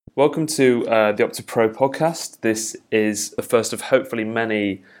Welcome to the Opta Pro podcast. This is the first of hopefully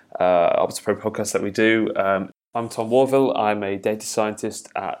many Opta Pro podcasts that we do. I'm Tom Warville. I'm a data scientist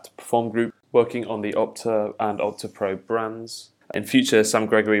at Perform Group, working on the Opta and Opta Pro brands. In future, Sam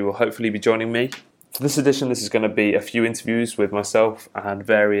Gregory will hopefully be joining me. For this edition, this is going to be a few interviews with myself and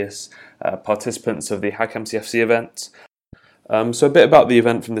various participants of the Hack MCFC event. So a bit about the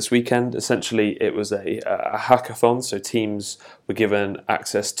event from this weekend. Essentially, it was a hackathon, so teams were given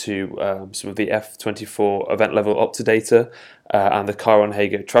access to some of the F24 event level Opta data and the Chiron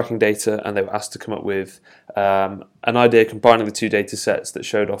Hago tracking data, and they were asked to come up with an idea combining the two data sets that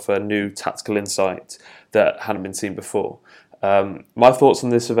showed off a new tactical insight that hadn't been seen before. My thoughts on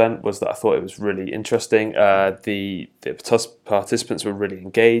this event was that I thought it was really interesting. The participants were really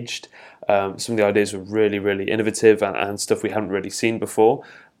engaged. Some of the ideas were really innovative and stuff we hadn't really seen before.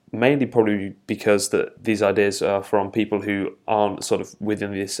 Mainly probably because that these ideas are from people who aren't sort of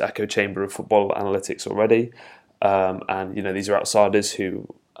within this echo chamber of football analytics already, and these are outsiders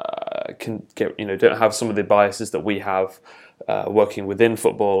who can get don't have some of the biases that we have. Working within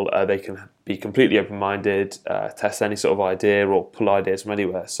football, they can be completely open-minded, test any sort of idea or pull ideas from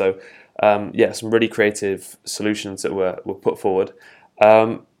anywhere. So, some really creative solutions that were put forward.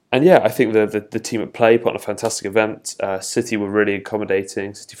 I think the team at Play put on a fantastic event. City were really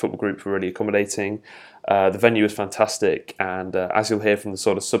accommodating. City Football Group were really accommodating. The venue was fantastic, and as you'll hear from the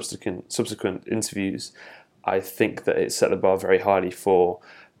sort of subsequent interviews, I think that it set the bar very highly for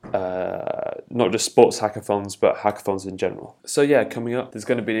not just sports hackathons, but hackathons in general. So coming up, there's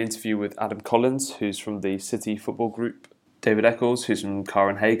going to be an interview with Adam Collins, who's from the City Football Group, David Eccles, who's from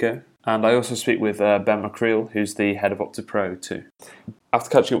Chiron Hago, and I also speak with Ben McCreel, who's the head of Opta Pro too. After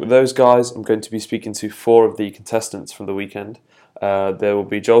catching up with those guys, I'm going to be speaking to 4 of the contestants from the weekend. There will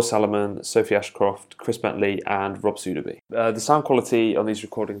be Joel Salomon, Sophie Ashcroft, Chris Bentley, and Rob Soderby. The sound quality on these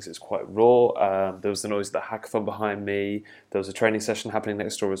recordings is quite raw. There was the noise of the hackathon behind me. There was a training session happening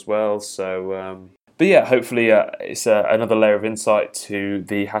next door as well. So, hopefully it's another layer of insight to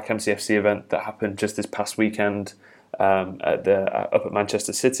the Hack MCFC event that happened just this past weekend up at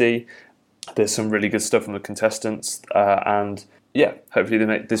Manchester City. There's some really good stuff from the contestants,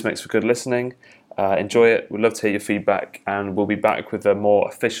 hopefully this makes for good listening. Enjoy it. We'd love to hear your feedback, and we'll be back with a more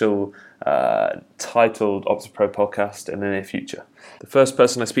official titled Opta Pro podcast in the near future. The first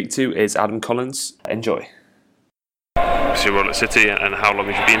person I speak to is Adam Collins. Enjoy. So you're at City, and how long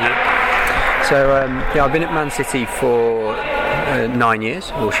have you been here? So I've been at Man City for 9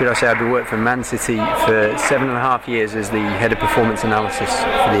 years, or should I say I've been working for Man City for 7.5 years as the head of performance analysis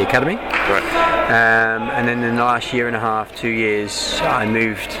for the academy. Right. And then in the last 1.5 years, I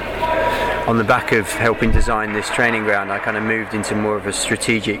moved on the back of helping design this training ground. I kind of moved into more of a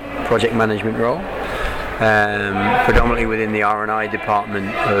strategic project management role, predominantly within the R&I department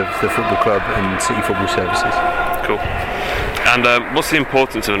of the football club and City Football Services. Cool. And what's the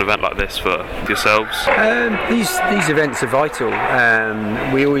importance of an event like this for yourselves? These events are vital.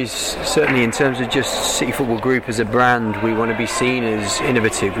 We always, certainly in terms of just City Football Group as a brand, we want to be seen as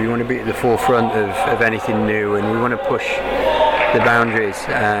innovative. We want to be at the forefront of anything new, and we want to push the boundaries.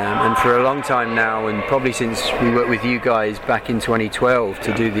 And for a long time now, and probably since we worked with you guys back in 2012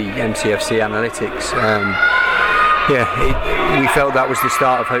 to do the MCFC analytics, we felt that was the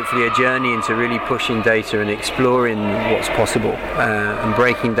start of hopefully a journey into really pushing data and exploring what's possible, and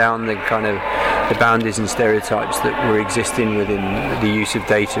breaking down the kind of the boundaries and stereotypes that were existing within the use of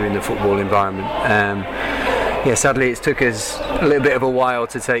data in the football environment. Sadly it took us a little bit of a while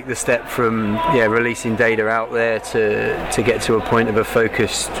to take the step from releasing data out there to get to a point of a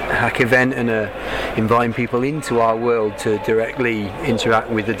focused hack event and inviting people into our world to directly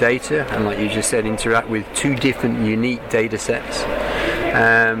interact with the data, and like you just said, interact with 2 different unique data sets.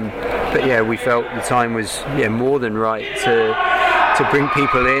 We felt the time was more than right to bring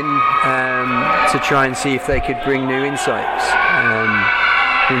people in to try and see if they could bring new insights.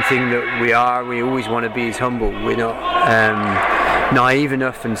 One thing that we always want to be is humble. We're not naive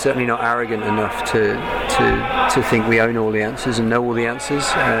enough, and certainly not arrogant enough to think we own all the answers and know all the answers.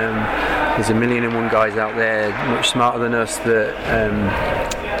 There's 1,000,001 guys out there much smarter than us that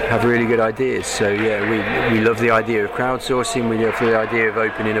have really good ideas. So we love the idea of crowdsourcing. We love the idea of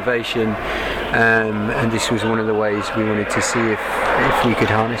open innovation, and this was one of the ways we wanted to see if we could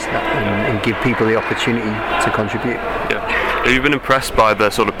harness that and give people the opportunity to contribute. Yeah. Have you been impressed by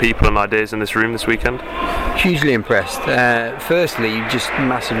the sort of people and ideas in this room this weekend? Hugely impressed. Firstly, just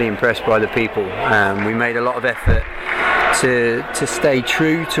massively impressed by the people. We made a lot of effort to stay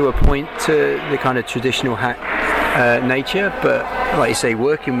true to a point to the kind of traditional hack nature, but like you say,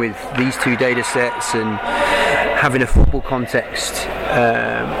 working with these 2 data sets and having a football context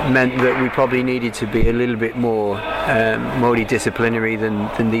meant that we probably needed to be a little bit more multidisciplinary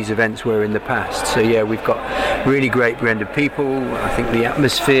than these events were in the past. So yeah, we've got really great blend of people. I think the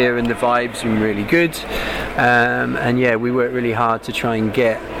atmosphere and the vibes are really good, and yeah, we worked really hard to try and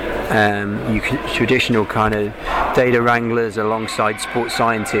get traditional kind of data wranglers alongside sports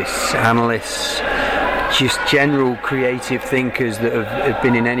scientists, analysts, just general creative thinkers that have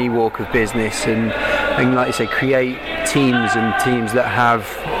been in any walk of business, and like I say, create teams that have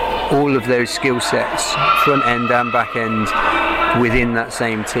all of those skill sets, front end and back end, within that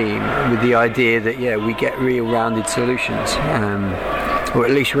same team, with the idea that we get real rounded solutions, or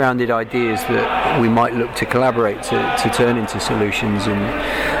at least rounded ideas that we might look to collaborate to turn into solutions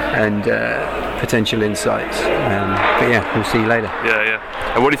and potential insights. But yeah, we'll see you later. Yeah.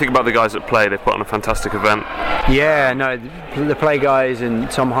 And what do you think about the guys at Play? They've put on a fantastic event. Yeah, no, the Play guys and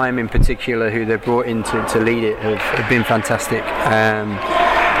Tom Heim in particular, who they've brought in to lead it, have been fantastic.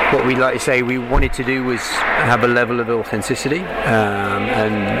 What we like to say we wanted to do was have a level of authenticity,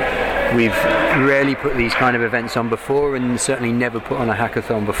 and we've rarely put these kind of events on before, and certainly never put on a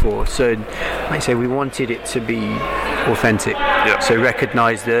hackathon before. So, like I say, we wanted it to be authentic. Yep. So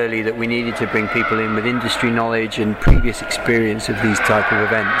recognised early that we needed to bring people in with industry knowledge and previous experience of these type of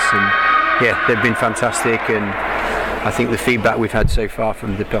events, and yeah, they've been fantastic, and I think the feedback we've had so far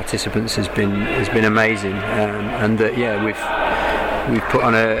from the participants has been amazing, and that we've put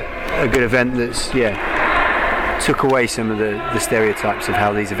on a good event that's took away some of the stereotypes of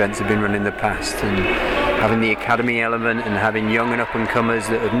how these events have been run in the past, and having the academy element and having young and up and comers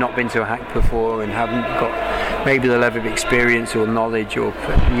that have not been to a hack before and haven't got maybe the level of experience or knowledge or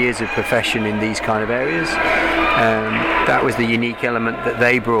years of profession in these kind of areas. That was the unique element that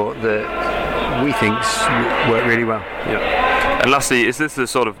they brought that we think worked really well. Yeah. And lastly, is this the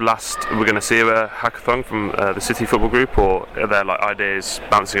sort of last we're going to see of a hackathon from the City Football Group, or are there like ideas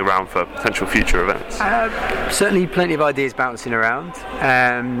bouncing around for potential future events? Certainly plenty of ideas bouncing around.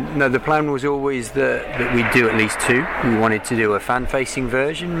 No, the plan was always that we'd do at least two. We wanted to do a fan-facing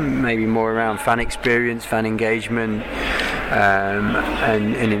version, maybe more around fan experience, fan engagement, and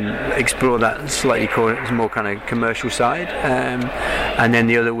explore that slightly more kind of commercial side. And then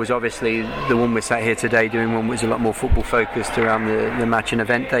the other was obviously the one we're sat here today doing, one was a lot more football focused around the match and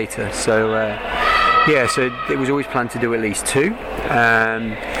event data. So so it was always planned to do at least two.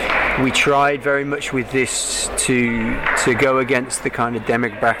 We tried very much with this to go against the kind of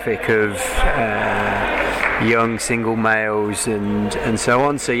demographic of young single males and so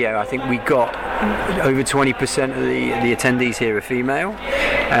on. So I think we got over 20% of the attendees here are female,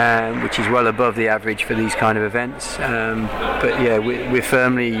 which is well above the average for these kind of events. But we're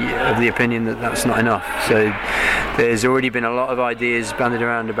firmly of the opinion that that's not enough. So there's already been a lot of ideas banded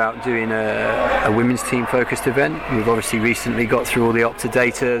around about doing a women's team focused event. We've obviously recently got through all the Opta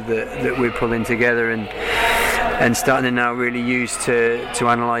data that we're pulling together and starting to now really use to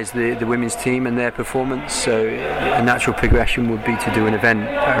analyse the women's team and their performance. So a natural progression would be to do an event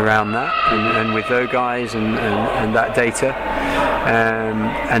around that and with those guys and that data.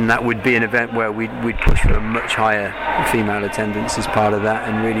 And that would be an event where we'd push for a much higher female attendance as part of that,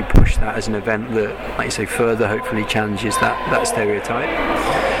 and really push that as an event that, like you say, further hopefully challenges that stereotype.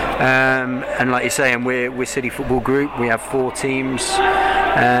 And like you say, and we're City Football Group, we have 4 teams,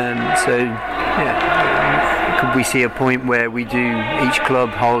 could we see a point where we do, each club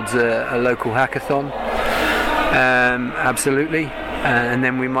holds a local hackathon? Absolutely. And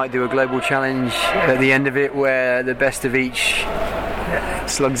then we might do a global challenge at the end of it where the best of each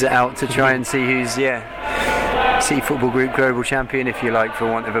slugs it out to try and see who's City Football Group global champion, if you like, for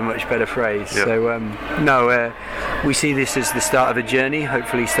want of a much better phrase. Yep. So we see this as the start of a journey,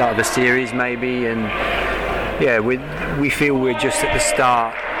 hopefully start of a series maybe, and we feel we're just at the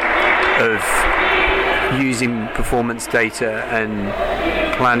start of using performance data and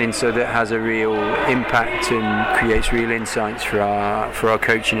planning so that it has a real impact and creates real insights for our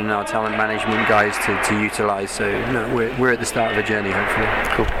coaching and our talent management guys to utilise. So we're at the start of a journey, hopefully.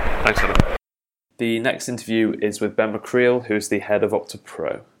 Cool. Thanks, Adam. The next interview is with Ben McCreel, who is the head of Opta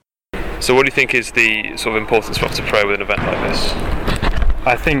Pro. So what do you think is the sort of importance of Opta Pro with an event like this?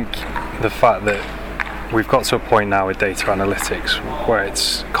 I think the fact that we've got to a point now with data analytics where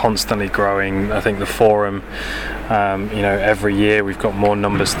it's constantly growing. I think the forum, every year we've got more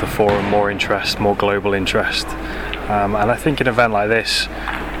numbers to the forum, more interest, more global interest. And I think an event like this,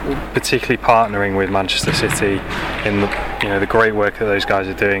 particularly partnering with Manchester City in the great work that those guys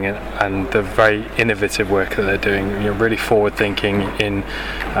are doing and the very innovative work that they're doing. Really forward thinking in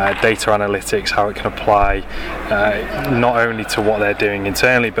data analytics, how it can apply not only to what they're doing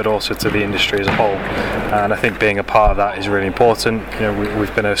internally but also to the industry as a whole. And I think being a part of that is really important.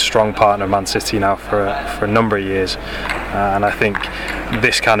 We've been a strong partner of Man City now for a number of years, and I think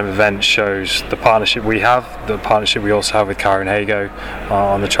this kind of event shows the partnership we have, the partnership we also have with Karen Hago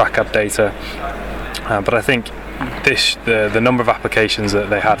on the TrackApp data. But I think the number of applications that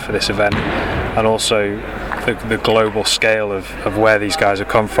they had for this event, and also the global scale of where these guys have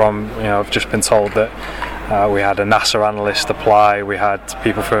come from. I've just been told that we had a NASA analyst apply, we had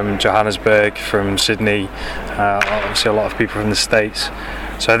people from Johannesburg, from Sydney, obviously a lot of people from the States.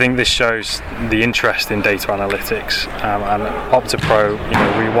 So I think this shows the interest in data analytics, and OptaPro,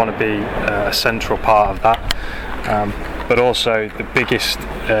 we want to be a central part of that. But also the biggest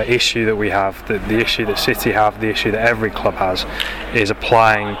issue that we have, the issue that City have, the issue that every club has, is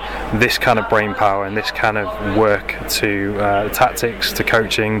applying this kind of brain power and this kind of work to tactics, to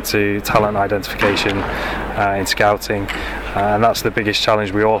coaching, to talent identification, in scouting. And that's the biggest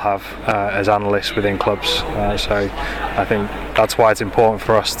challenge we all have as analysts within clubs. So I think that's why it's important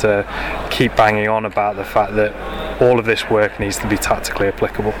for us to keep banging on about the fact that all of this work needs to be tactically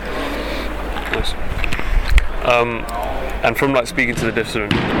applicable. Nice. And from speaking to the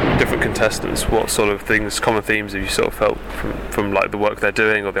different contestants, what sort of common themes have you sort of felt from the work they're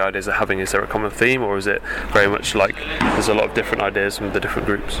doing or the ideas they're having? Is there a common theme, or is it very much there's a lot of different ideas from the different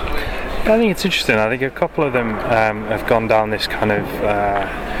groups? I think it's interesting. I think a couple of them have gone down this kind of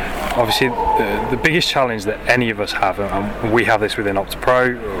obviously the biggest challenge that any of us have, and we have this within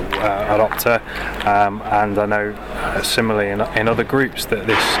OptaPro at Opta, and I know similarly in other groups, that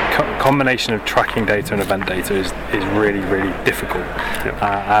this combination of tracking data and event data is really, really difficult. Yep.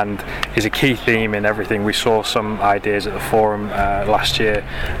 And is a key theme in everything. We saw some ideas at the forum last year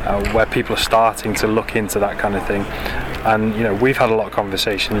where people are starting to look into that kind of thing. And we've had a lot of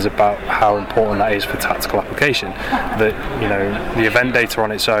conversations about how important that is for tactical application. That the event data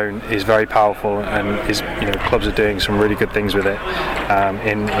on its own is very powerful, and is clubs are doing some really good things with it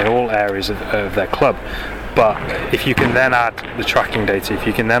in all areas of their club. But if you can then add the tracking data, if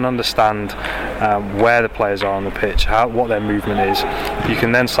you can then understand where the players are on the pitch, what their movement is, you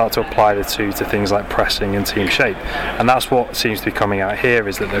can then start to apply the two to things like pressing and team shape. And that's what seems to be coming out here,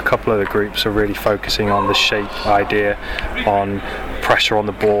 is that a couple of the groups are really focusing on the shape idea, on pressure on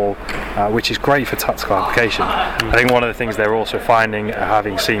the ball, which is great for tactical application. I think one of the things they're also finding,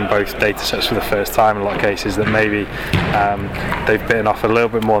 having seen both data sets for the first time in a lot of cases, that maybe they've bitten off a little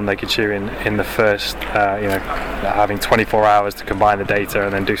bit more than they could chew in the first, having 24 hours to combine the data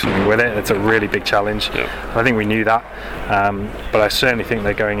and then do something with it. It's a really big challenge. Yep. I think we knew that, but I certainly think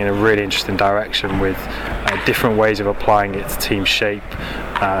they're going in a really interesting direction with different ways of applying it to team shape,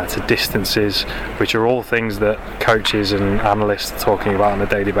 to distances, which are all things that coaches and analysts are talking about on a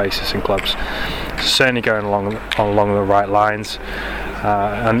daily basis in clubs. Certainly going along the right lines.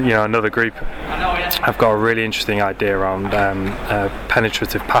 And another group have got a really interesting idea around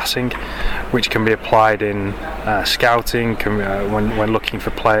penetrative passing, which can be applied in scouting, when looking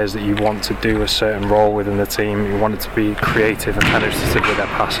for players that you want to do a certain role within the team. You want it to be creative and penetrative with their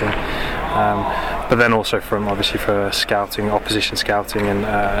passing, but then also for scouting, opposition scouting,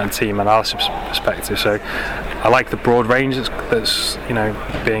 and team analysis perspective. So I like the broad range that's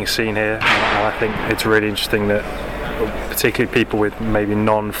being seen here, and I think it's really interesting that particularly people with maybe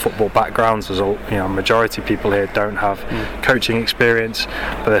non-football backgrounds, as a majority of people here don't have coaching experience,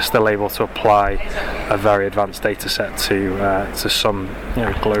 but they're still able to apply a very advanced data set to some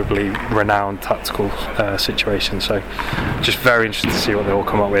globally renowned tactical situations. So just very interested to see what they all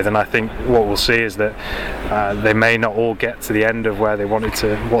come up with, and I think what we'll see is that they may not all get to the end of what they wanted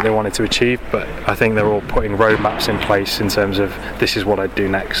to achieve, but I think they're all putting roadmaps in place in terms of this is what I do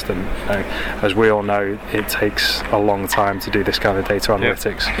next. And as we all know, it takes a long time to do this kind of data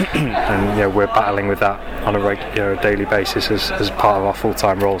analytics. Yep. And we're battling with that on a daily basis as part of our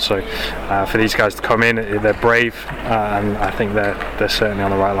full-time role. So for these guys to come in, they're brave, and I think they're certainly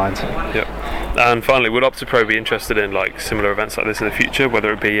on the right lines. Yep. And finally, would OptaPro be interested in similar events like this in the future,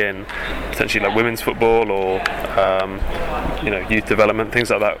 whether it be in potentially women's football or youth development, things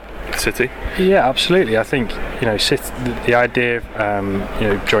like that? City? Yeah, absolutely. I think City, the idea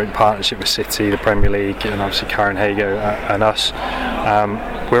of joint partnership with City, the Premier League, and obviously Karen Hago and us,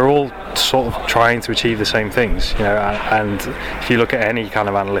 we're all sort of trying to achieve the same things, and if you look at any kind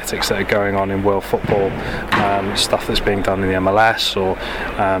of analytics that are going on in world football, stuff that's being done in the MLS or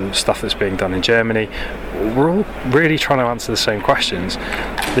stuff that's being done in Germany, we're all really trying to answer the same questions.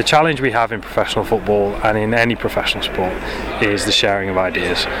 The challenge we have in professional football and in any professional sport is the sharing of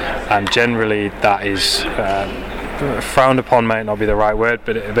ideas, and generally that is frowned upon might not be the right word,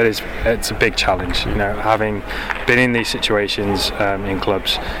 but it's a big challenge. Having been in these situations in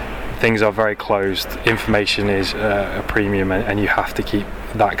clubs, things are very closed. Information is a premium, and you have to keep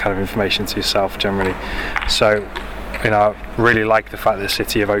that kind of information to yourself generally. So, I really like the fact that the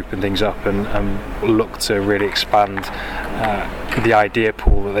City have opened things up and look to really expand the idea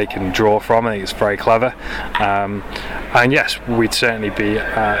pool that they can draw from. I think it's very clever. And yes, we'd certainly be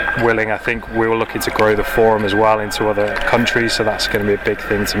willing. I think we were looking to grow the forum as well into other countries, so that's going to be a big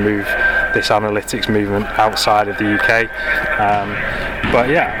thing to move this analytics movement outside of the UK. But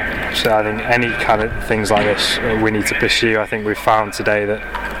yeah, so I think any kind of things like this we need to pursue. I think we've found today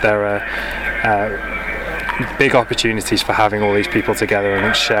that there are big opportunities for having all these people together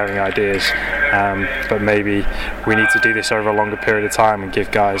and sharing ideas, but maybe we need to do this over a longer period of time and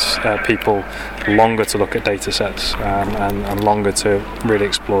give people longer to look at data sets and longer to really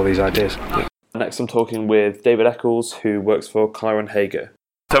explore these ideas. Next I'm talking with David Eccles, who works for Chiron Hager.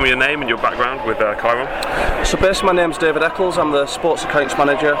 Tell me your name and your background with Chiron. So basically my name's David Eccles. I'm the sports accounts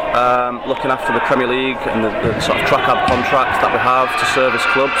manager, looking after the Premier League and the sort of track ad contracts that we have to service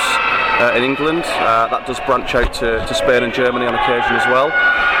clubs in England. That does branch out to Spain and Germany on occasion as well.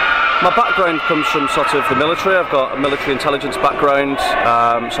 My background comes from sort of the military. I've got a military intelligence background,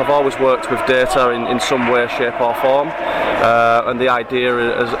 so I've always worked with data in some way, shape or form, and the idea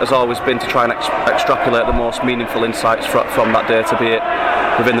has always been to try and extrapolate the most meaningful insights from that data, be it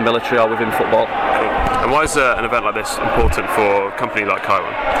within the military or within football. And why is an event like this important for a company like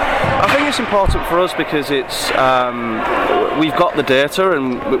Chiron? I think it's important for us because it's we've got the data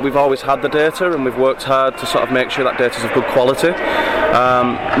and we've always had the data, and we've worked hard to sort of make sure that data is of good quality.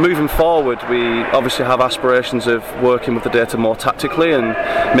 Moving forward, we obviously have aspirations of working with the data more tactically and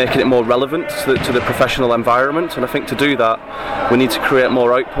making it more relevant to the professional environment, and I think to do that we need to create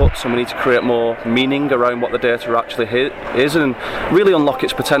more outputs and we need to create more meaning around what the data actually is and really unlock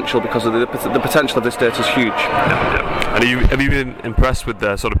its potential, because of the potential of this data is huge. Yeah. And have you been impressed with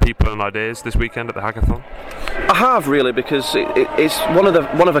the sort of people and ideas this weekend at the hackathon? I have, really, because it's one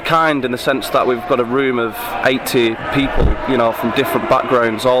of a kind in the sense that we've got a room of 80 people, from different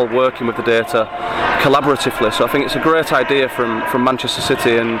backgrounds, all working with the data collaboratively. So I think it's a great idea from Manchester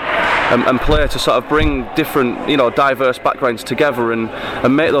City and Play to sort of bring different, diverse backgrounds together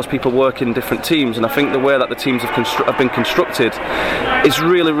and make those people work in different teams. And I think the way that the teams have been constructed is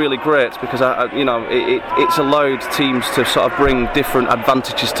really, really great, because it's allowed teams to sort of bring different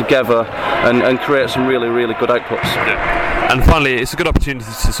advantages together and create some really, really good outputs. Yeah. And finally, it's a good opportunity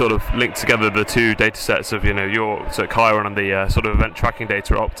to sort of link together the two data sets of your Chiron and the sort of event tracking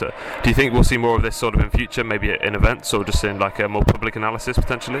data at Opta. Do you think we'll see more of this sort of in future, maybe in events or just in like a more public analysis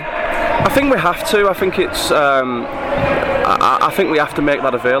potentially? I think we have to. I think it's. I think we have to make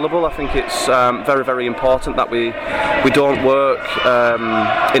that available. I think it's very, very important that we don't work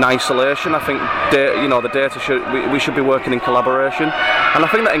in isolation. I think the data we should be working in collaboration, and I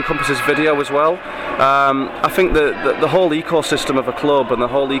think that encompasses video as well. I think the whole ecosystem of a club and the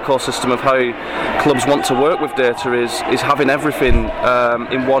whole ecosystem of how clubs want to work with data is having everything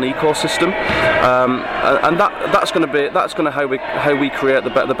in one ecosystem, and that's going to how we create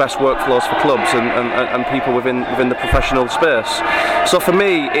the best workflows for clubs and people within the professional space. So for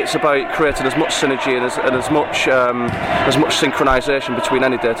me, it's about creating as much synergy and as much synchronization between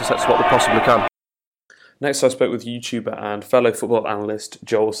any data sets as what we possibly can. Next, I spoke with YouTuber and fellow football analyst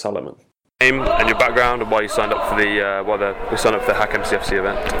Joel Salomon. Name and your background and why you signed up for the Hack MCFC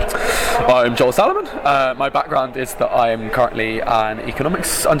event. I'm Joel Salomon. My background is that I am currently an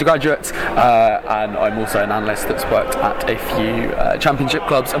economics undergraduate, and I'm also an analyst that's worked at a few championship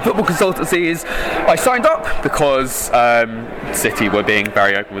clubs and football consultancies. I signed up because City were being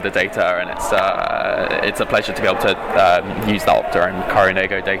very open with the data, and it's a pleasure to be able to use that Opta and Chiron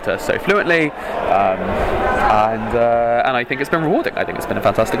Hager data so fluently, and I think it's been rewarding. I think it's been a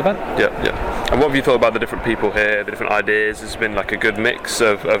fantastic event. Yeah. Yeah. And what have you thought about the different people here, the different ideas? It's been like a good mix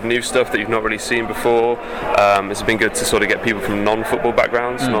of new stuff that you've not really seen before. It's been good to sort of get people from non-football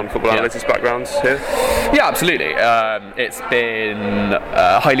backgrounds, non-football analytics backgrounds here. Yeah, absolutely. It's been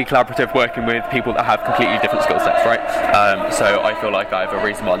highly collaborative, working with people that have completely different skill sets, right? So I feel like I have a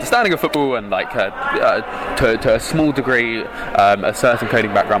reasonable understanding of football and like to a small degree a certain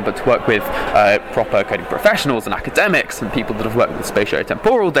coding background, but to work with proper coding professionals and academics and people that have worked with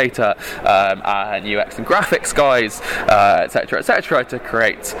spatiotemporal data and UX and graphics guys, etc., to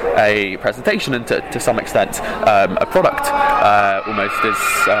create a presentation and to some extent a product almost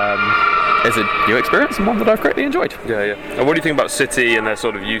is a new experience and one that I've greatly enjoyed. Yeah. And what do you think about City and their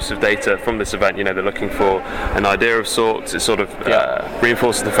sort of use of data from this event? You know, they're looking for an idea of sorts. It sort of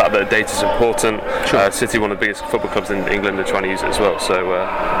reinforces the fact that data is important. Sure. City, one of the biggest football clubs in England, are trying to use it as well. So,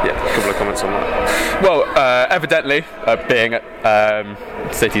 a couple of comments on that. Well, evidently, being at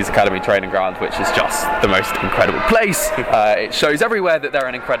City's academy training ground, which is just the most incredible place, it shows everywhere that they're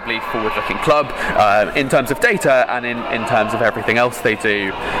an incredibly forward-looking club in terms of data and in terms of everything else they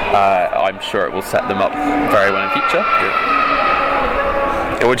do. I'm sure it will set them up very well in future.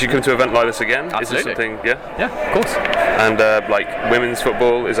 And would you come to an event like this again? Absolutely. Is this something? Yeah, of course. And like women's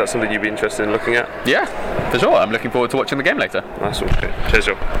football, is that something you'd be interested in looking at? Yeah, for sure. I'm looking forward to watching the game later. Nice one. Cheers,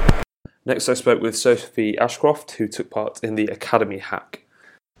 Joe. Next, I spoke with Sophie Ashcroft, who took part in the Academy Hack.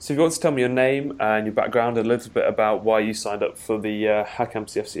 So if you want to tell me your name and your background, a little bit about why you signed up for the Hack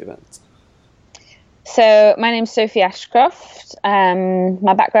MCFC event. So my name's Sophie Ashcroft.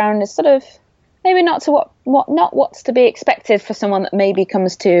 My background is sort of maybe not what's to be expected for someone that maybe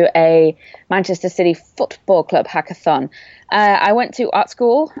comes to a Manchester City Football Club hackathon. I went to art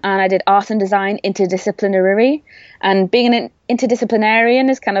school and I did art and design interdisciplinary, and being an interdisciplinarian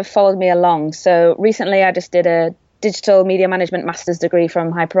has kind of followed me along. So recently I just did a digital media management master's degree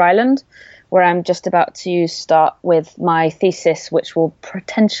from Hyper Island, where I'm just about to start with my thesis, which will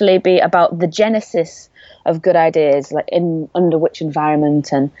potentially be about the genesis of good ideas, like under which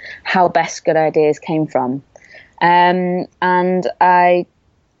environment and how best good ideas came from. And I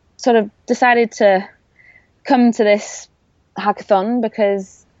sort of decided to come to this hackathon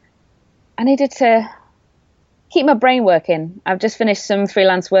because I needed to keep my brain working. I've just finished some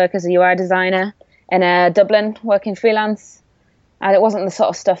freelance work as a UI designer in Dublin, working freelance. And it wasn't the sort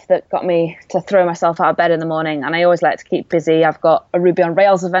of stuff that got me to throw myself out of bed in the morning. And I always like to keep busy. I've got a Ruby on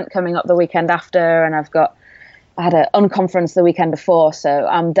Rails event coming up the weekend after, and I had an unconference the weekend before. So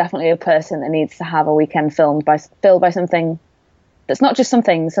I'm definitely a person that needs to have a weekend filled by something that's not just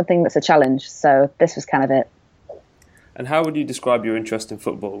something that's a challenge. So this was kind of it. And how would you describe your interest in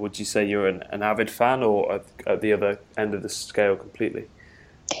football? Would you say you're an avid fan, or at the other end of the scale completely?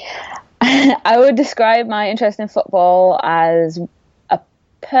 I would describe my interest in football as a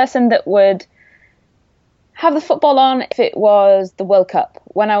person that would have the football on if it was the World Cup.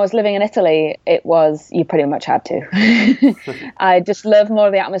 When I was living in Italy, it was, you pretty much had to. I just loved more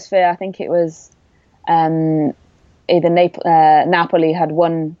of the atmosphere. I think it was either Napoli had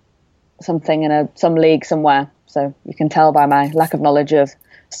won something in some league somewhere. So you can tell by my lack of knowledge of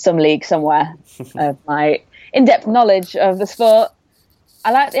some league somewhere, my in-depth knowledge of the sport. I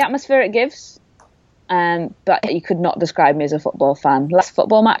like the atmosphere it gives, but you could not describe me as a football fan. Last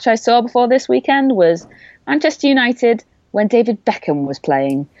football match I saw before this weekend was Manchester United when David Beckham was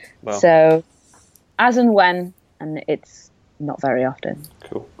playing. Wow. So, as and when, and it's not very often.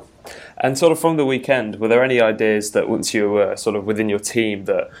 Cool. And sort of from the weekend, were there any ideas that once you were sort of within your team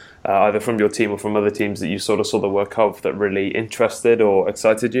that either from your team or from other teams that you sort of saw the work of that really interested or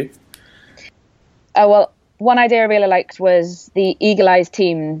excited you? Well, one idea I really liked was the Eagle Eyes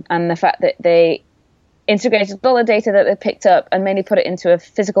team and the fact that they integrated all the data that they picked up and mainly put it into a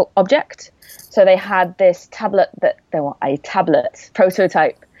physical object. So they had this tablet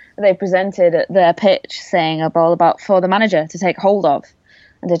prototype that they presented at their pitch, saying all about for the manager to take hold of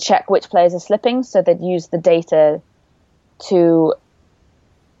and to check which players are slipping. So they'd use the data to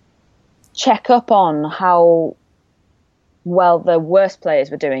check up on how well the worst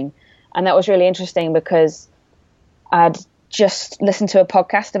players were doing. And that was really interesting because I'd just listened to a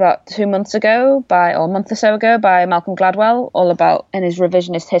podcast about 2 months ago a month or so ago by Malcolm Gladwell, all about in his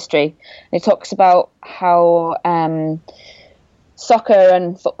revisionist history. He talks about how soccer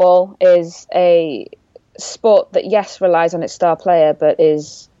and football is a sport that, yes, relies on its star player, but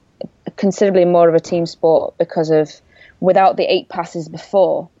is considerably more of a team sport because of without the 8 passes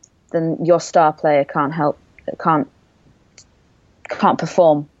before, then your star player can't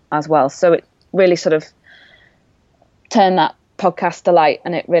perform as well. So it really sort of turned that podcast to light,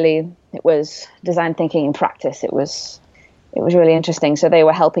 and it was design thinking in practice. It was really interesting. So they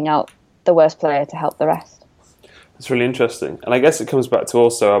were helping out the worst player to help the rest. It's really interesting, and I guess it comes back to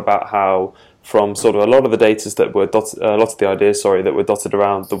also about how from sort of a lot of the data that were a lot of the ideas, that were dotted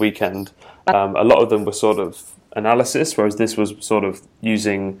around the weekend, a lot of them were sort of analysis, whereas this was sort of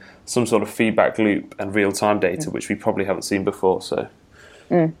using some sort of feedback loop and real-time data, which we probably haven't seen before. So,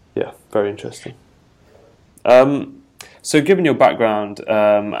 yeah, very interesting. So given your background,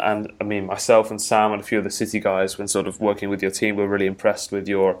 and I mean myself and Sam and a few of the City guys, when sort of working with your team, were really impressed with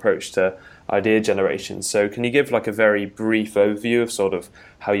your approach to idea generation. So can you give like a very brief overview of sort of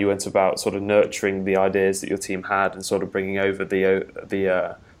how you went about sort of nurturing the ideas that your team had and sort of bringing over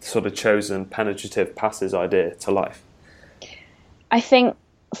the sort of chosen penetrative passes idea to life? I think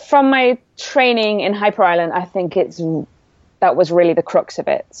from my training in Hyper Island, I think that was really the crux of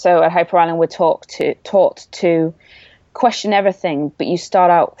it. So at Hyper Island, we're taught to question everything, but you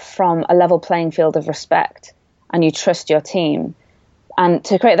start out from a level playing field of respect and you trust your team. And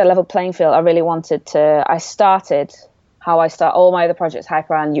to create that level playing field, I started how I start all my other projects,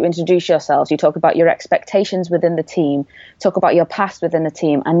 Hyper Island. You introduce yourselves, you talk about your expectations within the team, talk about your past within the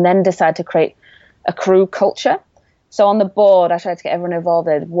team, and then decide to create a crew culture. So on the board, I tried to get everyone involved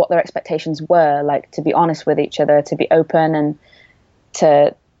in what their expectations were, like to be honest with each other, to be open, and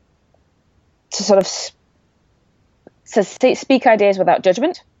to sort of speak ideas without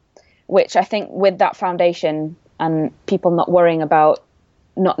judgment, which I think with that foundation and people not worrying about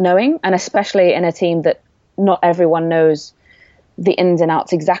not knowing, and especially in a team that not everyone knows the ins and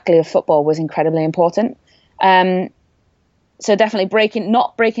outs exactly of football, was incredibly important. So definitely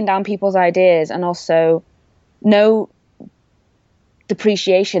not breaking down people's ideas, and also no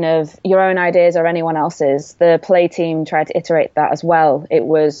depreciation of your own ideas or anyone else's. The play team tried to iterate that as well. It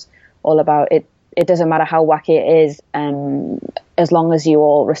was all about it. It doesn't matter how wacky it is, as long as you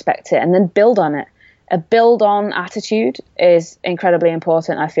all respect it and then build on it. A build-on attitude is incredibly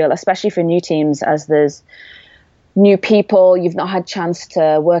important, I feel, especially for new teams, as there's new people, you've not had chance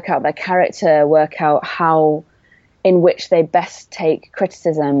to work out their character, work out how in which they best take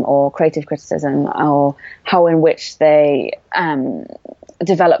criticism or creative criticism, or how in which they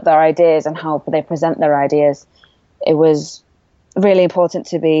develop their ideas and how they present their ideas. It was really important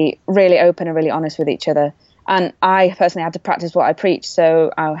to be really open and really honest with each other. And I personally had to practice what I preach.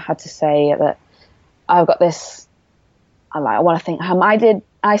 So I had to say that I've got this, I want to think,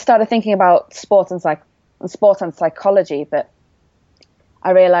 I started thinking about sport and psychology, but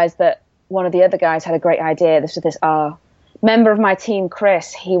I realized that one of the other guys had a great idea. This member of my team,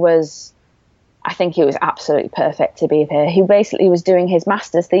 Chris. I think he was absolutely perfect to be here. He basically was doing his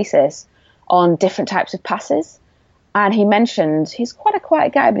master's thesis on different types of passes. And he's quite a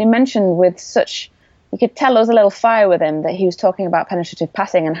quiet guy, but he mentioned you could tell there was a little fire with him, that he was talking about penetrative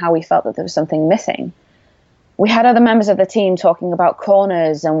passing and how he felt that there was something missing. We had other members of the team talking about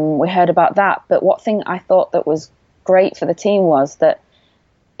corners, and we heard about that. But what thing I thought that was great for the team was that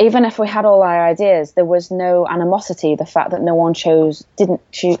even if we had all our ideas, there was no animosity. The fact that no one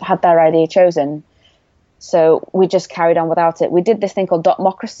had their idea chosen. So we just carried on without it. We did this thing called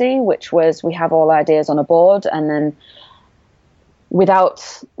Dotmocracy, which was we have all ideas on a board, and then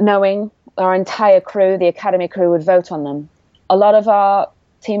without knowing, our entire crew, the academy crew, would vote on them. A lot of our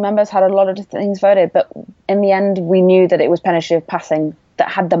team members had a lot of things voted, but in the end, we knew that it was penetrative passing that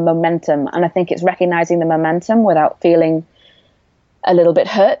had the momentum. And I think it's recognizing the momentum without feeling a little bit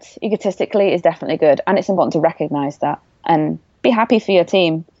hurt egotistically is definitely good. And it's important to recognize that and be happy for your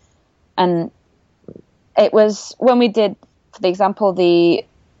team. And it was when we did, for the example, the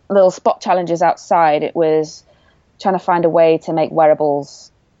little spot challenges outside, it was trying to find a way to make wearables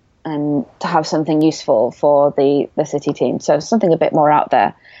and to have something useful for the City team. So something a bit more out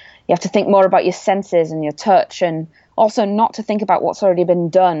there. You have to think more about your senses and your touch, and also not to think about what's already been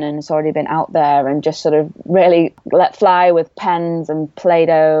done and it's already been out there, and just sort of really let fly with pens and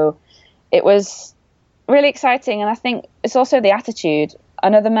Play-Doh. It was really exciting, and I think it's also the attitude.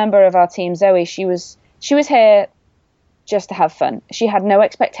 Another member of our team, Zoe, she was here just to have fun. She had no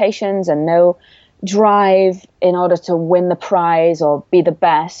expectations and no drive in order to win the prize or be the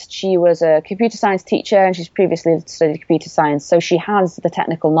best. She was a computer science teacher, and she's previously studied computer science, so she has the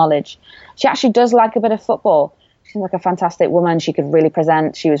technical knowledge. She actually does like a bit of football. She's like a fantastic woman. She could really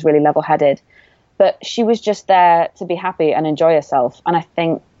present. She was really level-headed. But she was just there to be happy and enjoy herself. And I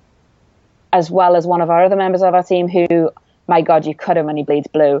think, as well as one of our other members of our team who, my God, you cut him when he bleeds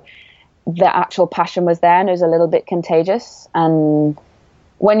blue, the actual passion was there, and it was a little bit contagious. And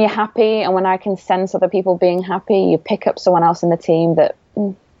when you're happy, and when I can sense other people being happy, you pick up someone else in the team that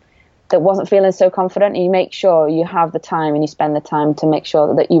wasn't feeling so confident, and you make sure you have the time and you spend the time to make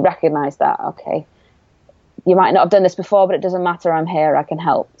sure that you recognize that, okay, you might not have done this before, but it doesn't matter, I'm here, I can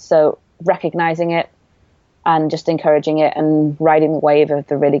help. So recognizing it and just encouraging it and riding the wave of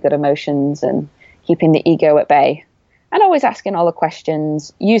the really good emotions and keeping the ego at bay and always asking all the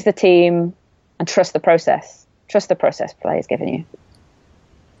questions, use the team and trust the process. Trust the process play is giving you.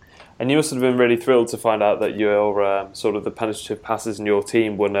 And you must have been really thrilled to find out that your sort of the penetrative passes in your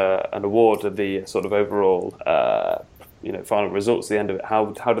team won an award at the sort of overall final results at the end of it. How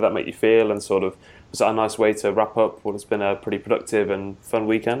did that make you feel, and sort of was that a nice way to wrap up what has been a pretty productive and fun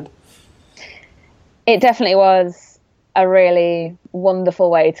weekend? It definitely was a really wonderful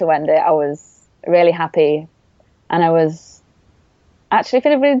way to end it. I was really happy, and I was actually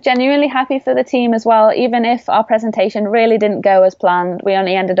feeling really genuinely happy for the team as well. Even if our presentation really didn't go as planned, we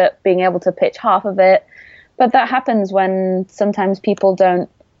only ended up being able to pitch half of it. But that happens when sometimes people don't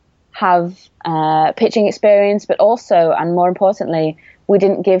have pitching experience, but also, and more importantly, we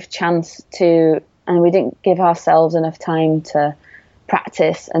didn't give chance to, and we didn't give ourselves enough time to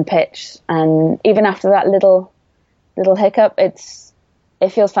practice and pitch. And even after that little hiccup, it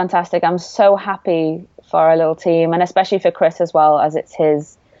feels fantastic. I'm so happy for our little team, and especially for Chris as well, as it's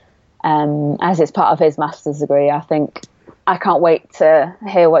his as it's part of his master's degree. I think I can't wait to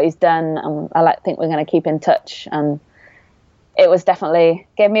hear what he's done, and I think we're going to keep in touch. And it was definitely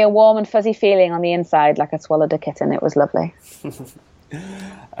gave me a warm and fuzzy feeling on the inside, like I swallowed a kitten. It was lovely.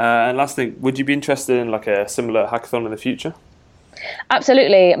 And last thing, would you be interested in like a similar hackathon in the future?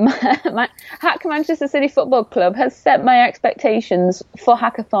 Absolutely. My Hack Manchester City Football Club has set my expectations for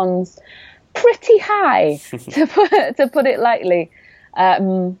hackathons pretty high, to put it lightly.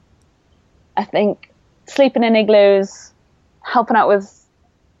 I think sleeping in igloos, helping out with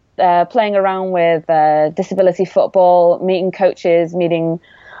playing around with disability football, meeting coaches, meeting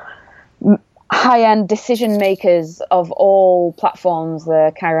high-end decision makers of all platforms,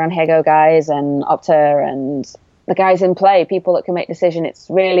 the Chiron Hego guys and Opta and the guys in play, people that can make decisions. It's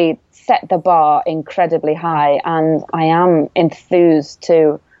really set the bar incredibly high, and I am enthused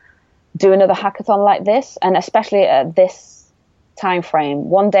to do another hackathon like this, and especially at this time frame.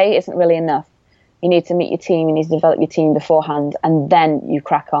 One day isn't really enough. You need to meet your team, you need to develop your team beforehand, and then you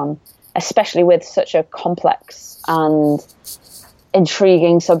crack on, especially with such a complex and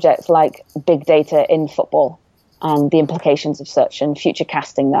intriguing subject like big data in football and the implications of such, and future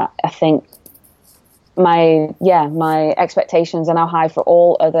casting that. I think my expectations are now high for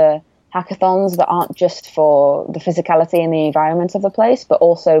all other hackathons that aren't just for the physicality and the environment of the place, but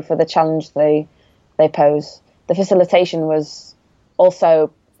also for the challenge they pose. The facilitation was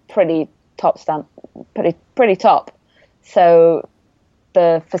also pretty top. So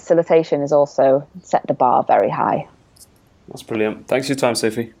the facilitation is also set the bar very high. That's brilliant. Thanks for your time,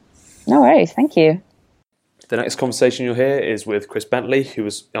 Sophie. No worries. Thank you. The next conversation you'll hear is with Chris Bentley, who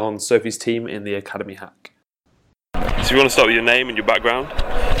was on Sophie's team in the Academy Hack. So you want to start with your name and your background?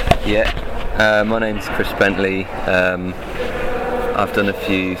 Yeah, my name's Chris Bentley. I've done a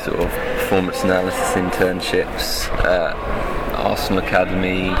few sort of performance analysis internships at Arsenal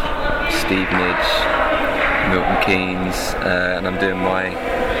Academy, Stevenage, Milton Keynes, and I'm doing my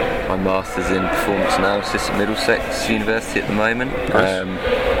Masters in Performance Analysis at Middlesex University at the moment.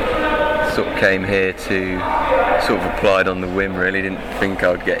 Sort of came here to sort of applied on the whim, really. Didn't think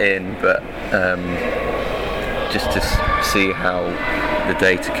I would get in, but just to see how the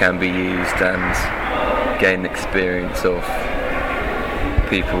data can be used and gain experience of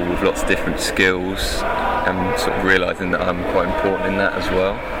people with lots of different skills, and sort of realising that I'm quite important in that as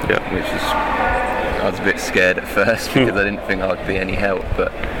well. Yeah. Which is, I was a bit scared at first because I didn't think I would be any help,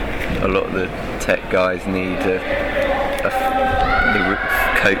 but a lot of the tech guys need the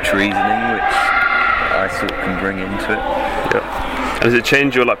coach reasoning, which I sort of can bring into it. Yeah. And has it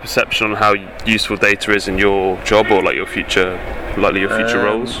changed your perception on how useful data is in your job, or your future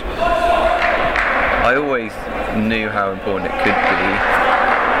roles? I always knew how important it could be,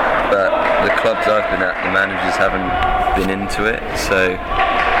 but the clubs I've been at, the managers haven't been into it. So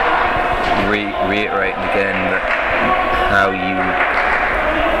reiterating again that how you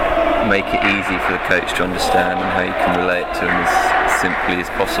make it easy for the coach to understand and how you can relate to them as simply as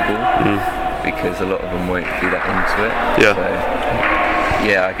possible, because a lot of them won't do that into it. Yeah. So,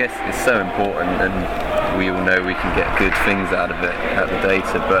 yeah, I guess it's so important, and we all know we can get good things out of it, out of the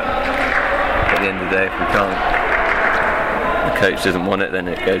data, but at the end of the day, if we can't, the coach doesn't want it, then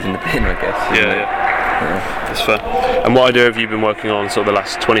it goes in the bin, I guess. Yeah. That's fair. And what idea have you been working on sort of the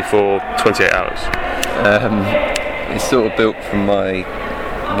last 24, 28 hours? It's sort of built from my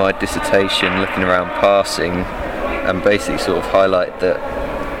dissertation, looking around passing, and basically sort of highlight that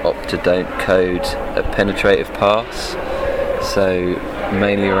Opta don't code a penetrative pass, so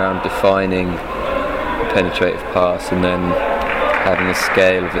mainly around defining a penetrative pass and then having a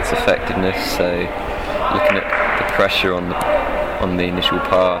scale of its effectiveness. So looking at the pressure on the initial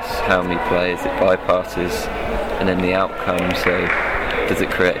pass, how many players it bypasses, and then the outcome. So does it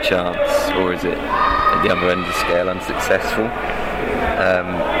create a chance, or is it at the other end of the scale unsuccessful?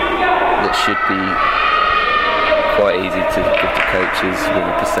 That should be quite easy to give to coaches with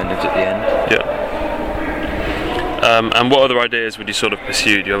a percentage at the end. Yeah. And what other ideas would you sort of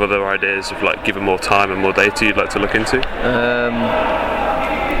pursue? Do you have other ideas of like given more time and more data you'd like to look into?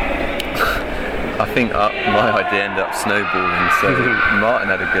 I think my idea ended up snowballing, so Martin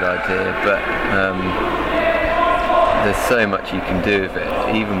had a good idea, but there's so much you can do with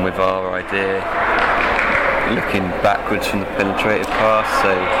it. Even with our idea, looking backwards from the penetrative pass,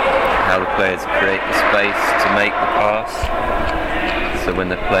 so how the players create the space to make the pass. So when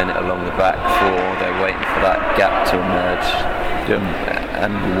they're playing it along the back four, they're waiting for that gap to emerge,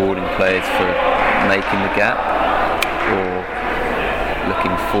 and rewarding players for making the gap, or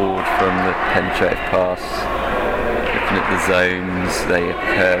looking forward from the penetrative pass, looking at the zones they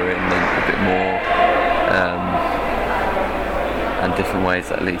occur in a bit more, and different ways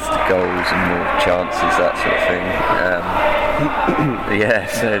that leads to goals and more chances, that sort of thing.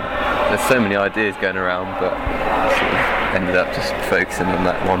 So there's so many ideas going around, but sort of ended up just focusing on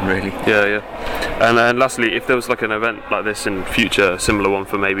that one, really. Yeah. And then lastly, if there was like an event like this in future, a similar one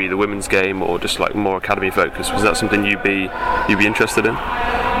for maybe the women's game or just like more academy focus, was that something you'd be interested in?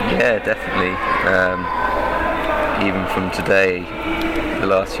 Yeah, definitely. Even from today, the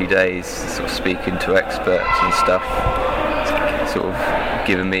last few days, sort of speaking to experts and stuff, it's sort of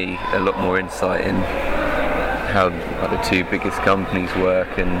given me a lot more insight in how the two biggest companies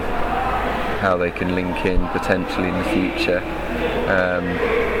work and how they can link in potentially in the future.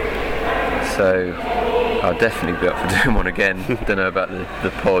 So I'll definitely be up for doing one again. Don't know about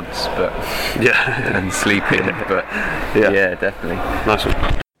the pods, but and sleeping, but yeah, definitely. Nice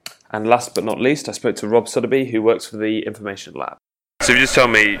one. And last but not least, I spoke to Rob Sotheby, who works for the Information Lab. So if you just tell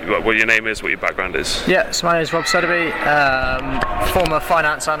me what your name is, what your background is. Yeah, so my name is Rob Sotheby, former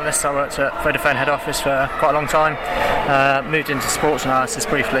finance analyst. I worked at Vodafone head office for quite a long time. Moved into sports analysis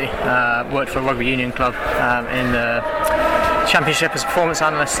briefly. Worked for a rugby union club in the Championship as a performance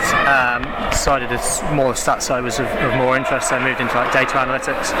analyst. Decided as more the stats side was of more interest, so I moved into like data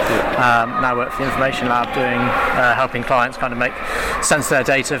analytics. Now work for the Information Lab, doing helping clients kind of make sense of their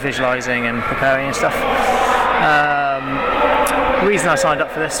data, visualising and preparing and stuff. The reason I signed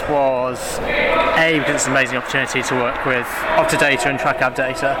up for this was because it's an amazing opportunity to work with Opta data and TrackAb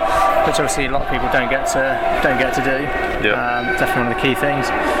data, which obviously a lot of people don't get to do. Definitely one of the key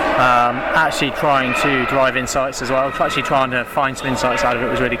things. Actually trying to drive insights as well. Actually trying to find some insights out of it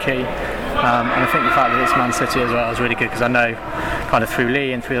was really key. And I think the fact that it's Man City as well is really good, because I know kind of through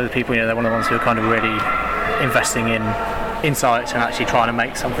Lee and through other people, they're one of the ones who are kind of really investing in insights and actually trying to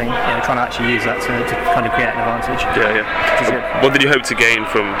make something, trying to actually use that to kind of create an advantage. What did you hope to gain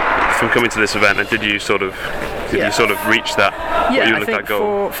from coming to this event, and did you sort of reach that? I think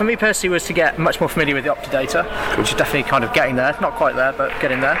for me personally was to get much more familiar with the Opta data, which is definitely kind of getting there, not quite there, but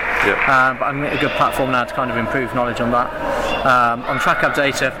getting there. But I'm a good platform now to kind of improve knowledge on that. On TrackAb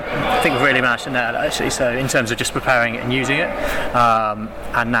data, I think we've really managed to nail it actually, so in terms of just preparing it and using it,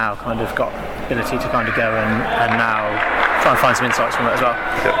 and now kind of got ability to kind of go and now try and find some insights from it as well.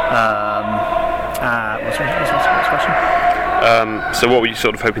 What's the next question? So what were you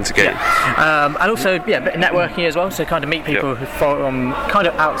sort of hoping to gain? And also, a bit of networking as well, so kind of meet people who from kind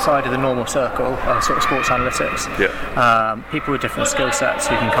of outside of the normal circle of sort of sports analytics. People with different skill sets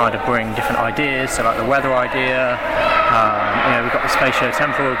who can kind of bring different ideas, so like the weather idea, we've got the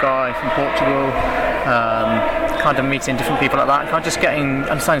spatio-temporal guy from Portugal, kind of meeting different people like that, kind of just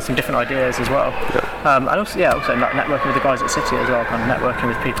understanding some different ideas as well. And also like networking with the guys at City as well, kind of networking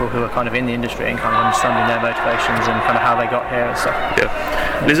with people who are kind of in the industry and kind of understanding their motivations and kind of how they got here and stuff.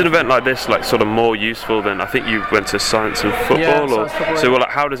 And is an event like this like sort of more useful than, I think you went to Science and Football? Science Football. So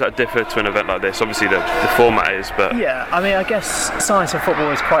how does that differ to an event like this? Obviously the format is, but... Yeah, I mean, I guess Science and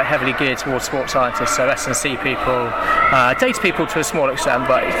Football is quite heavily geared towards sports scientists, so S&C people, data people to a small extent,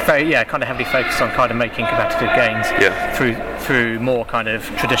 but it's very, kind of heavily focused on kind of making competitive gains through more kind of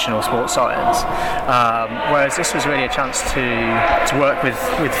traditional sports science. Whereas this was really a chance to work with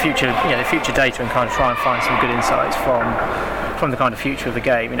future data and kind of try and find some good insights from the kind of future of the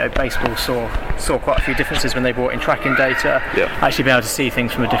game. Baseball saw quite a few differences when they brought in tracking data. Actually being able to see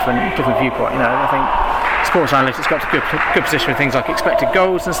things from a different viewpoint. I think sports analytics got to a good position with things like expected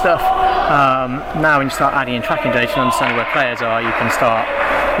goals and stuff. Now when you start adding in tracking data and understanding where players are, you can start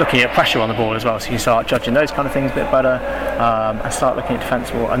looking at pressure on the ball as well, so you can start judging those kind of things a bit better, and start looking at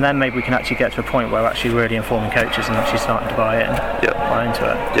defensible, and then maybe we can actually get to a point where we're actually really informing coaches and actually starting to buy into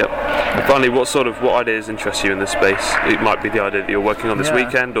it. Yep. And finally, what ideas interest you in this space? It might be the idea that you're working on this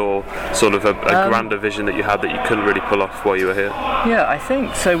weekend, or sort of a grander vision that you had that you couldn't really pull off while you were here. Yeah, I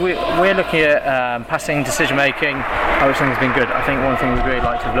think so. We're looking at passing decision making, which I think has been good. I think one thing we'd really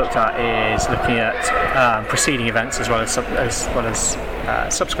like to have looked at is looking at preceding events as well as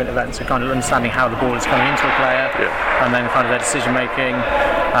subsequent events, so kind of understanding how the ball is coming into a player, and then kind of their decision making.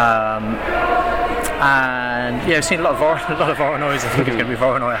 And we've seen a lot of Voronoi. I think it's going to be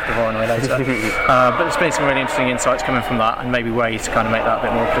Voronoi after Voronoi later. But there's been some really interesting insights coming from that, and maybe ways to kind of make that a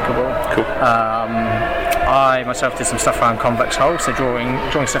bit more applicable. Cool. I myself did some stuff around convex holes, so drawing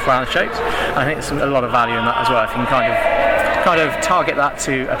stuff around shapes. I think there's a lot of value in that as well. If you can kind of target that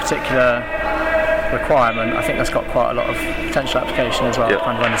to a particular requirement, I think that's got quite a lot of potential application as well. To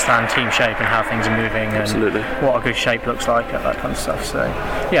kind of understand team shape and how things are moving, and what a good shape looks like, at that kind of stuff. So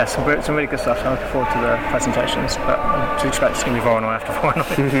some really good stuff. I'm looking forward to the presentations, but to expect it's going to be Voronoi after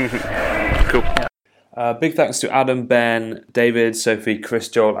Voronoi. Cool. Big thanks to Adam, Ben, David, Sophie, Chris,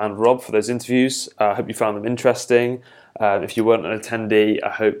 Joel and Rob for those interviews. I hope you found them interesting. If you weren't an attendee, I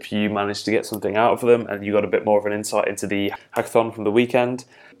hope you managed to get something out of them and you got a bit more of an insight into the hackathon from the weekend.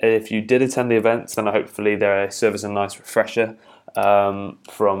 If you did attend the events, then hopefully they serve as a nice refresher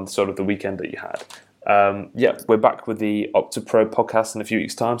from sort of the weekend that you had. We're back with the Opta Pro podcast in a few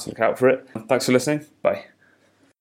weeks' time, so look out for it. Thanks for listening. Bye.